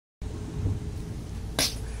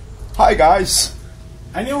Hi guys!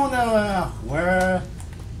 And you know, where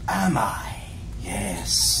am I?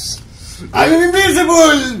 Yes! I'm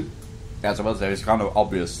invisible! Yeah, so there is kind of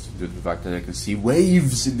obvious due to the fact that I can see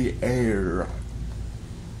waves in the air.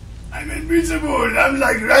 I'm invisible! I'm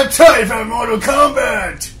like Reptile from Mortal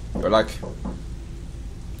Kombat! You're like...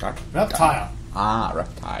 Reptile. Ah,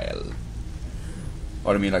 Reptile.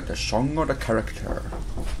 What do you mean, like the song or the character?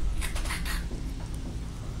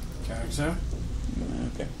 Character.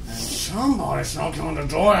 Okay. And somebody's knocking on the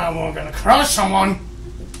door and we're gonna crush someone!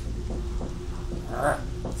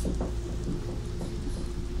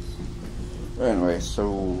 Anyway,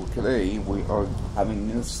 so today we are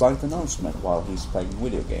having a slight announcement while he's playing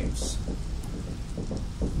video games.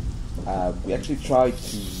 We actually tried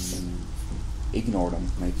to ignore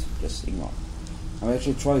them, mate. Just ignore them. And we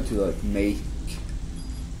actually tried to like make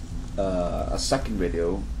a second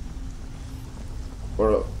video,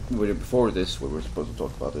 or before this we were supposed to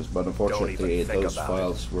talk about this, but unfortunately those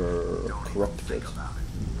files were corrupted.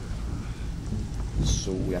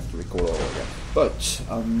 So we have to record all again. But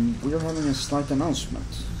we are having a slight announcement,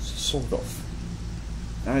 sort of.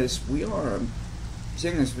 As we are,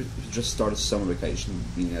 seeing as we just started summer vacation,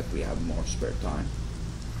 meaning that we have more spare time,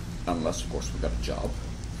 unless of course we got a job.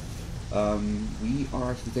 We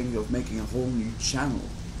are actually thinking of making a whole new channel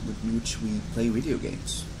with which we play video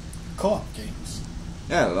games. Co-op games.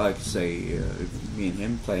 Yeah, like say me and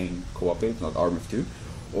him playing co-op games, like Army of 2,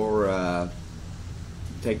 or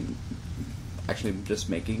actually just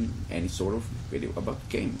making any sort of video about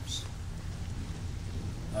games.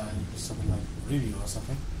 Something like review or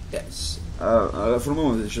something? Yes. For the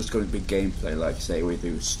moment it's just going to be gameplay, like say we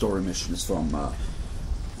do story missions from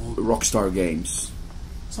Rockstar games.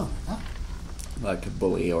 Something like that. Like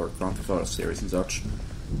Bully or Grand Theft Auto series and such.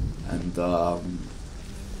 And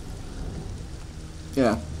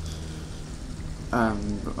yeah.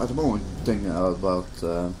 At the moment thinking about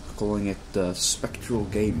calling it Spectral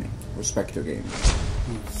Gaming, or Spectre Gaming.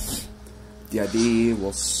 The idea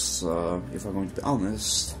was, if I'm going to be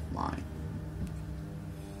honest, mine.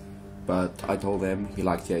 But I told him he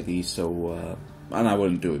liked the idea, so and I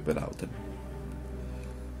wouldn't do it without him.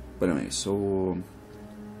 But anyway, so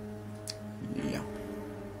yeah.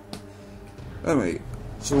 Anyway,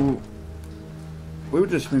 so we've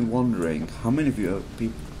just been wondering how many of you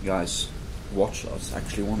guys watch us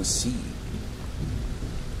actually want to see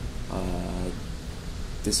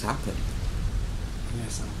this happen.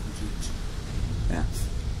 Yes, I'm confused. Yeah.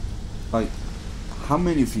 Like, how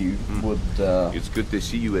many of you would it's good to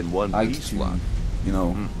see you in one like piece, to, lad. you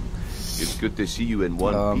know, It's good to see you in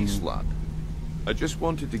one piece, lad. I just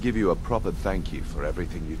wanted to give you a proper thank you for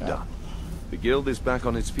everything you've done. The guild is back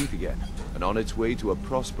on its feet again, and on its way to a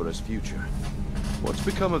prosperous future. What's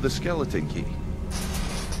become of the skeleton key?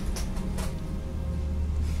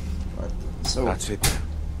 so That's it.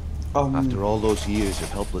 After all those years of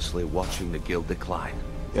helplessly watching the guild decline.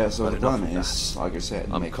 yeah, so But the enough plan of is, like I said,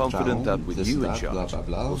 I'm make a confident channel, that with this you and in that, charge, blah, blah,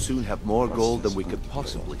 blah. we'll soon have more gold than we could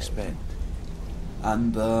Process possibly spend.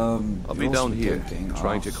 And I'll be down here,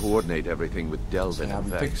 trying to of coordinate everything with Delvin and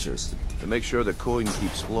having Vex, pictures to make sure the coin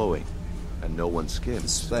keeps flowing, and no one skims.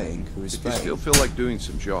 displaying who is If you playing. still feel like doing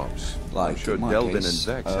some jobs, Like I'm sure in my Delvin case,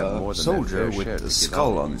 and Vex have more than their soldier fair with share a to give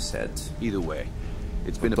skull out. on his head. Either way,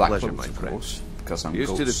 it's been a Black pleasure, clothes, my of friend. course, because I'm Here's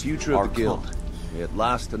to the Ghost future of the guild. Archon. May it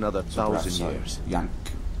last another So 1,000 perhaps years. Yank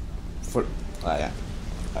for yeah.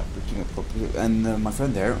 And my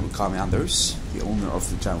friend there, Ookamianders, the owner of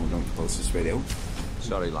the channel we're going to post this video,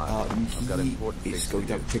 Sorry, lad. I've got he important is things going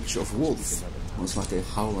to to have do. a picture of a wolf, most likely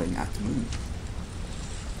howling at the moon.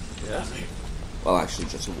 Yeah. Well, actually,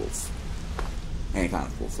 just a wolf. Any kind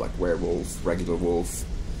of wolf, like werewolf, regular wolf,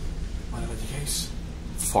 Whatever the case.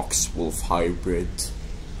 fox wolf hybrid.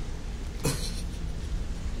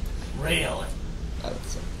 Really?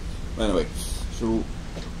 Anyway, so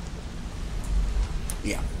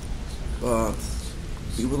yeah, but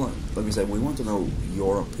we would like we said, we want to know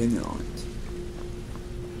your opinion on it.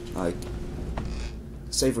 Like,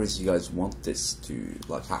 say for instance, you guys want this to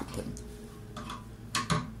like happen.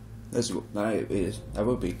 That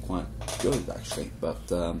would be quite good actually, but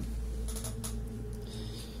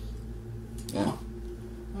yeah.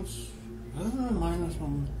 Doesn't it remind us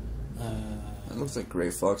from It looks like Grey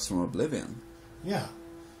Fox from Oblivion. yeah.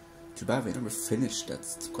 Too bad we never finished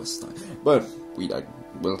that quest line. But we like,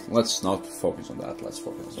 well, let's not focus on that. Let's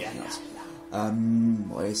focus on something else.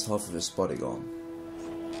 Why is half of his body gone?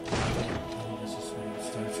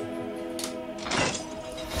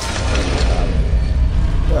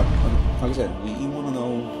 Yeah, like I said, we want to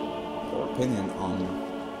know your opinion on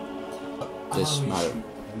this matter.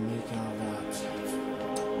 Make out that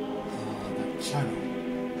channel.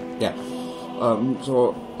 yeah.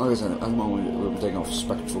 So, like I said, at the moment we're taking off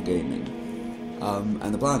Spectral Gaming.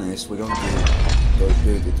 And the plan is we're going to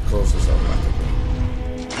do it closes automatically.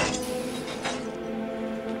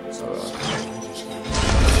 So,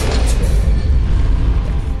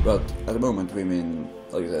 but at the moment we've been,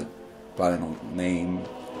 like I said, planning on name,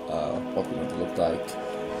 what we're going to look like.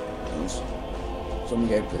 And some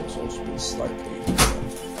gameplay has also been slightly.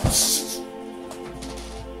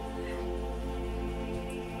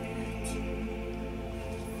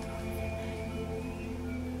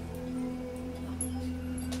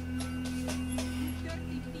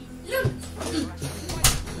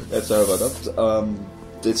 Sorry about that.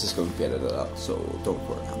 This is going to be edited out, so don't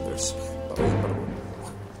worry, Anders.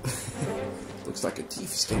 Looks like a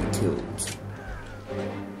thief is getting killed.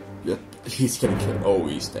 Yep, he's getting killed. Oh,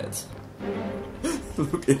 he's dead.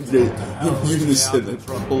 Look at the unison and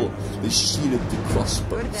all the shielded the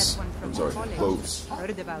crossbows. I'm sorry, bows.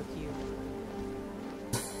 Heard about you.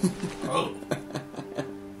 Oh,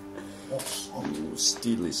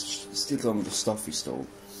 steal some of the stuff he stole.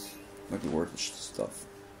 Like the worthless stuff.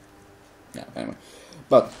 Yeah, anyway.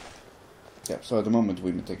 But, yeah, so at the moment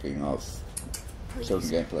we've been taking off certain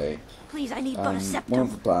gameplay. Please, I need but a septum. One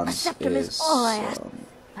of the plans a septum is all I ask.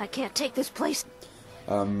 I can't take this place.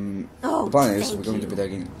 The plan is we're going to be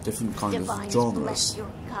taking different kinds of genres. Your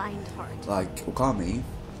kind heart. Like Okami,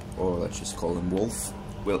 or let's just call him Wolf.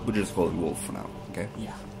 We'll just call him Wolf for now, okay?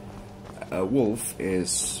 Yeah. Wolf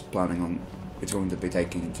is planning on, it's going to be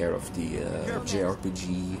taking care of the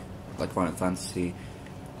JRPG, like Final Fantasy,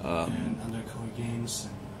 and undercover games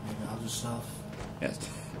and maybe other stuff. Yes.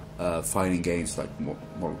 Fighting games like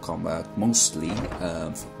Mortal Kombat, mostly,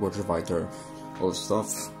 Virtua Fighter, all this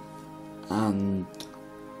stuff. And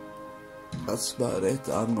that's about it.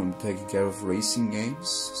 I'm going to be taking care of racing games.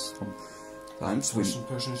 Sometimes we...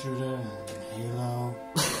 Person shooter and Halo.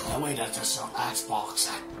 Oh wait, that's just on Xbox.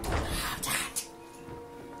 I don't have that.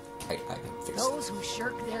 I can fix Those who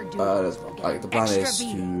shirk their duty the plan is to...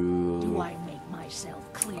 Do I make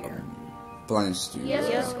myself clear? Plan is to...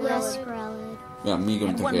 Yes, yeah, me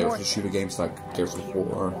going to take care of the shooter games like Gears of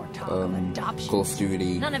War, Call of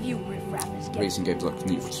Duty, none of you riffraff is racing games like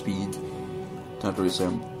Need for Speed. Not really say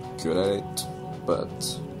I'm good at it, but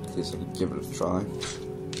at least I can give it a try.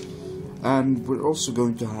 And we're also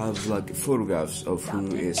going to have like photographs of who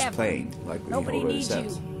is playing, like we already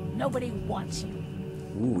said. Nobody wants you.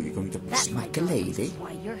 Ooh, you're going to smack a lady?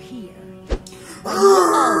 Why you're here.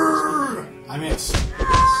 I miss.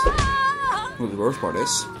 Well, the worst part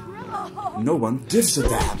is, no one gives a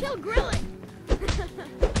damn. Kill Grilling.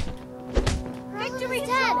 Victory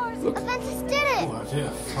dead. Look. Aventus did it. Oh, I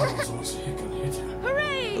did. I was almost hit her.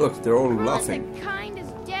 Hooray! Look, they're all laughing. The kind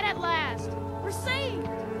is dead at last. We're saved.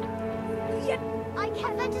 Yet,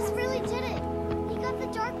 Aventus really did it. He got the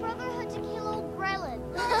Dark Brotherhood to kill old Grelin.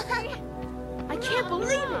 I can't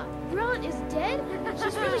believe it. Grelin is dead?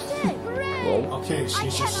 She's really dead. Hooray! Well, Okay,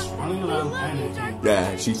 she's just running around panicking.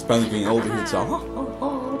 yeah, she's panicking all the hits.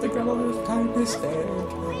 Oh, the grandmother's kind is dead.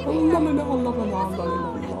 Oh, la la la la la la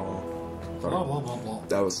la la. Blah, blah, blah, blah.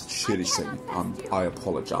 That was a shitty thing. I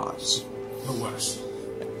apologize. The worst.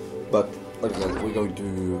 But, like I said, we're going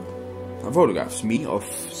to have photographs. Me of,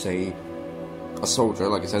 say, a soldier,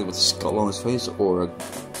 like I said, with a skull on his face, or a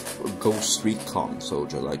Ghost Recon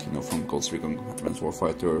soldier, like, you know, from Ghost Recon Advanced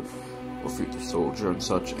Warfighter, or Future Soldier and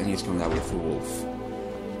such, and he's coming out with a wolf.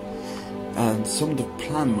 And some of the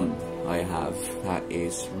plan I have that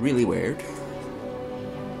is really weird.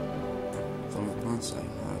 Some of the plans I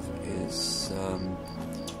have is,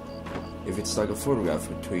 if it's like a photograph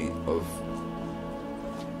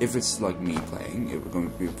if it's like me playing, it's going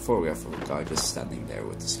to be a photograph of a guy just standing there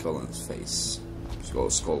with the skull on his face.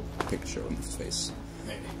 Skull picture on his face.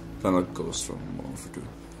 Maybe. Kind of like Ghost from Modern Warfare 2.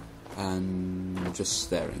 And just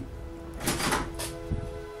staring.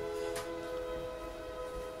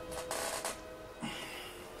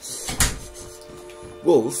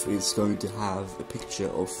 Wolf is going to have a picture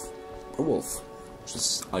of a wolf.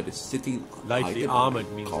 Just either sitting Lightly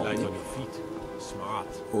armored means calmly, light on your feet. Smart.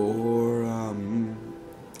 or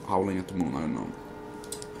howling at the moon, I don't know.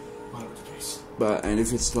 Whatever the case. But, and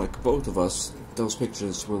if it's like both of us, those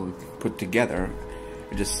pictures will be put together,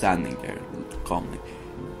 and just standing there calmly.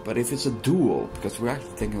 But if it's a duel, because we're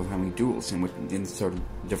actually thinking of having duels in certain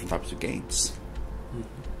different types of games,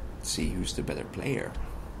 see who's the better player.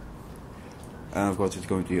 And of course it's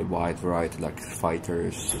going to be a wide variety, like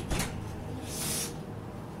fighters.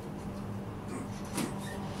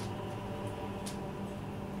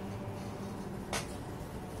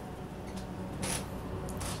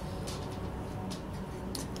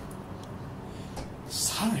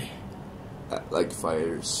 Sorry. like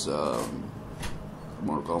fighters,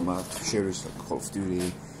 Mortal Kombat, shooters like Call of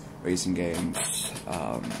Duty, racing games,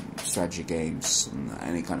 strategy games, and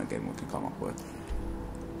any kind of game we can come up with.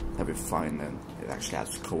 That we find that it actually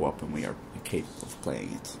has co-op and we are capable of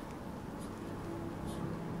playing it.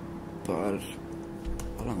 But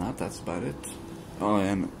other than that, that's about it. Oh,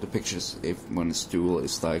 and the pictures, when it's duel,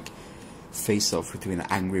 is like face-off between an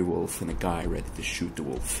angry wolf and a guy ready to shoot the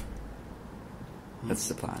wolf. That's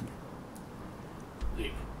the plan.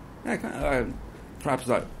 Yeah, perhaps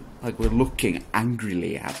like we're looking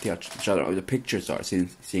angrily at each other, or the pictures are seeing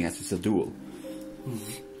as it's a duel.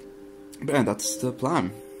 But yeah, that's the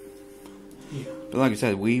plan. Yeah. But like I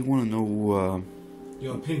said, we want to know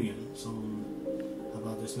Your opinions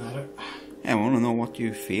about this matter. yeah, I want to know what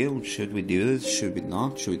you feel. Should we do this? Should we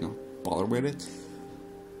not? Should we not bother with it?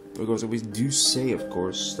 Because we do say, of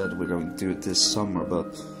course, that we're going to do it this summer,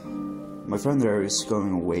 but my friend there is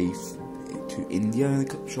going away to India in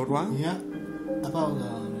a short while. Yeah, about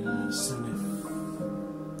 7th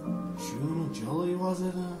June or July, was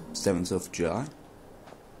it? 7th of July.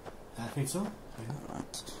 I think so. Yeah.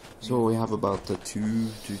 Right. So we have about 2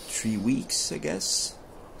 to 3 weeks, I guess.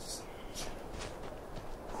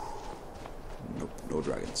 Nope, no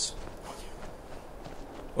dragons.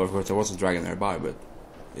 Well, of course, there was a dragon nearby, but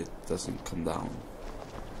it doesn't come down.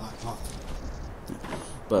 Like what?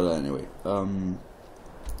 But anyway,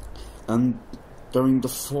 and during the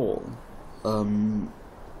fall,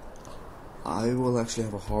 I will actually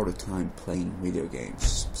have a harder time playing video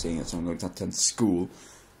games, seeing as I'm going to attend school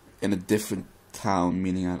in a different town,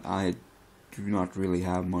 meaning that I do not really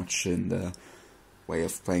have much in the way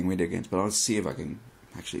of playing video games, but I'll see if I can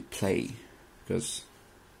actually play, because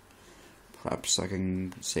perhaps I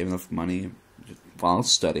can save enough money while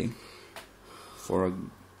studying for a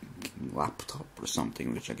laptop or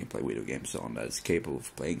something which I can play video games on that is capable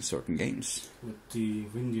of playing certain games. With the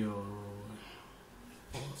video.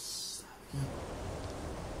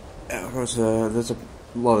 Yeah, of course, there's a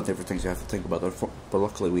lot of different things you have to think about, but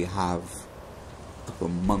luckily we have a couple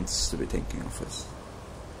of months to be thinking of this.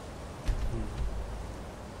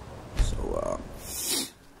 So,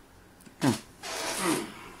 yeah.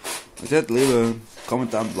 With that, leave a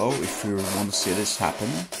comment down below if you want to see this happen.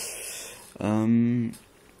 And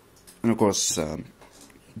of course,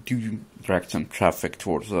 do direct some traffic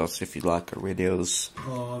towards us if you like our videos.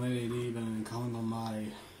 Or maybe even comment on my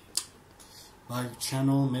live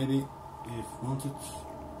channel, maybe, if wanted.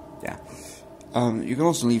 Yeah. You can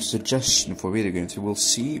also leave suggestion for video games. We'll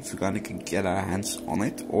see if we can get our hands on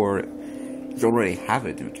it, or if you already have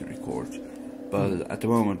it, we can record. But at the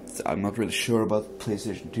moment, I'm not really sure about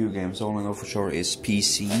PlayStation 2 games. All I know for sure is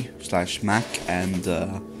PC/Mac and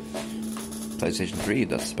PlayStation 3.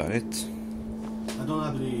 That's about it. I don't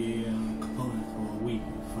have the component for Wii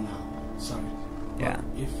for now. Sorry. Yeah.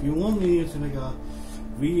 But if you want me to make a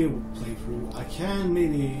video playthrough, I can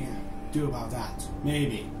maybe do about that.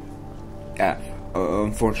 Maybe. Yeah.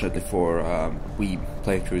 Unfortunately for Wii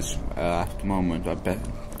playthroughs at the moment, I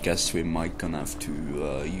guess we might gonna have to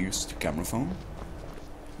use the camera phone.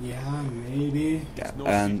 Yeah, maybe. Yeah.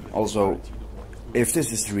 And also, if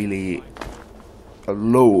this is really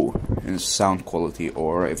low in sound quality,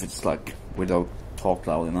 or if it's like we don't talk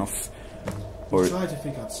loud enough, or try to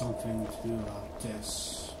figure out something to do about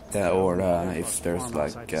this. Yeah, or if there's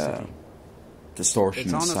like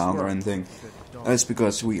distortion in sound or anything, that's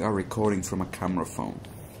because we are recording from a camera phone.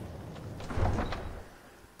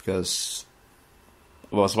 Because,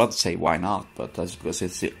 well, I was about to say why not, but that's because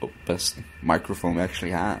it's the best microphone we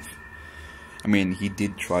actually have. I mean, he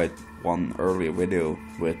did try one earlier video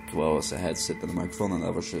with, well, it was a headset and a microphone, and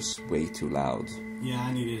that was just way too loud. Yeah,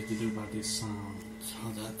 I needed to do about this sound.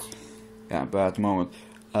 Yeah, but at the moment,